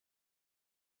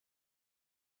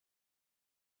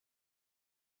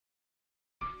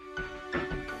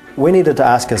We needed to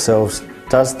ask ourselves,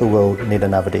 does the world need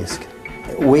another desk?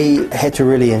 We had to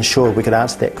really ensure we could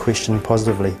answer that question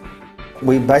positively.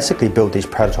 We basically build these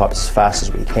prototypes as fast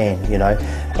as we can, you know,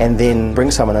 and then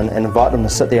bring someone in and invite them to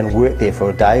sit there and work there for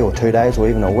a day or 2 days or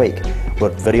even a week.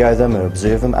 We'd video them and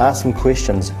observe them, ask them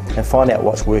questions and find out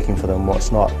what's working for them and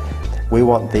what's not. We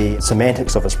want the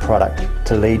semantics of this product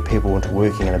to lead people into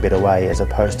working in a better way as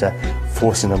opposed to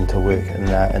forcing them to work in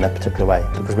a particular way,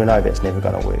 because we know that's never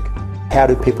going to work. How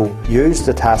do people use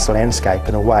the task landscape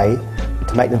in a way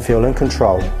to make them feel in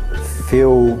control,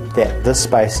 feel that this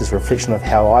space is a reflection of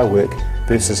how I work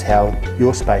versus how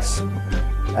your space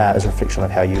is a reflection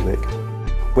of how you work.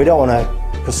 We don't want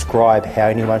to prescribe how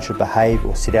anyone should behave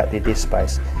or set out their desk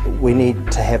space. We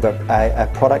need to have a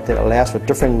product that allows for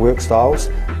different work styles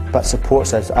but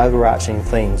supports those overarching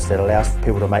themes that allows for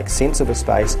people to make sense of a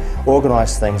space,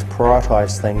 organise things,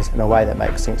 prioritise things in a way that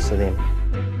makes sense to them.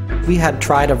 We had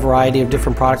tried a variety of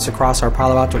different products across our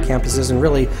Palo Alto campuses and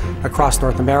really across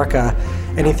North America,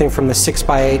 anything from the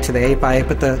 6x8 to the 8x8,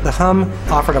 but the Hum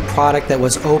offered a product that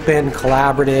was open,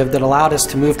 collaborative, that allowed us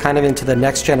to move kind of into the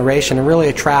next generation and really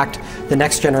attract the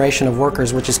next generation of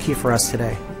workers, which is key for us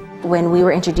today. When we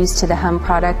were introduced to the Hum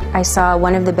product, I saw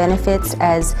one of the benefits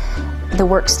as the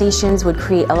workstations would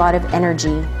create a lot of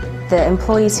energy. The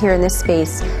employees here in this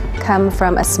space come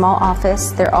from a small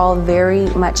office. They're all very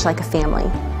much like a family.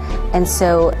 And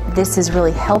so this is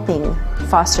really helping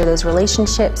foster those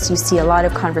relationships. You see a lot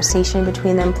of conversation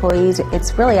between the employees.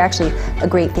 It's really actually a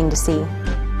great thing to see.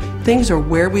 Things are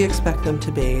where we expect them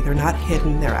to be. They're not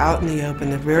hidden, they're out in the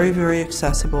open, they're very, very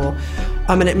accessible.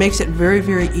 And it makes it very,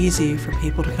 very easy for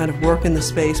people to kind of work in the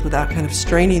space without kind of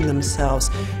straining themselves.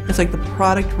 It's like the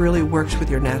product really works with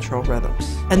your natural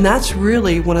rhythms. And that's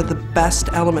really one of the best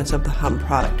elements of the Hum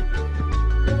product.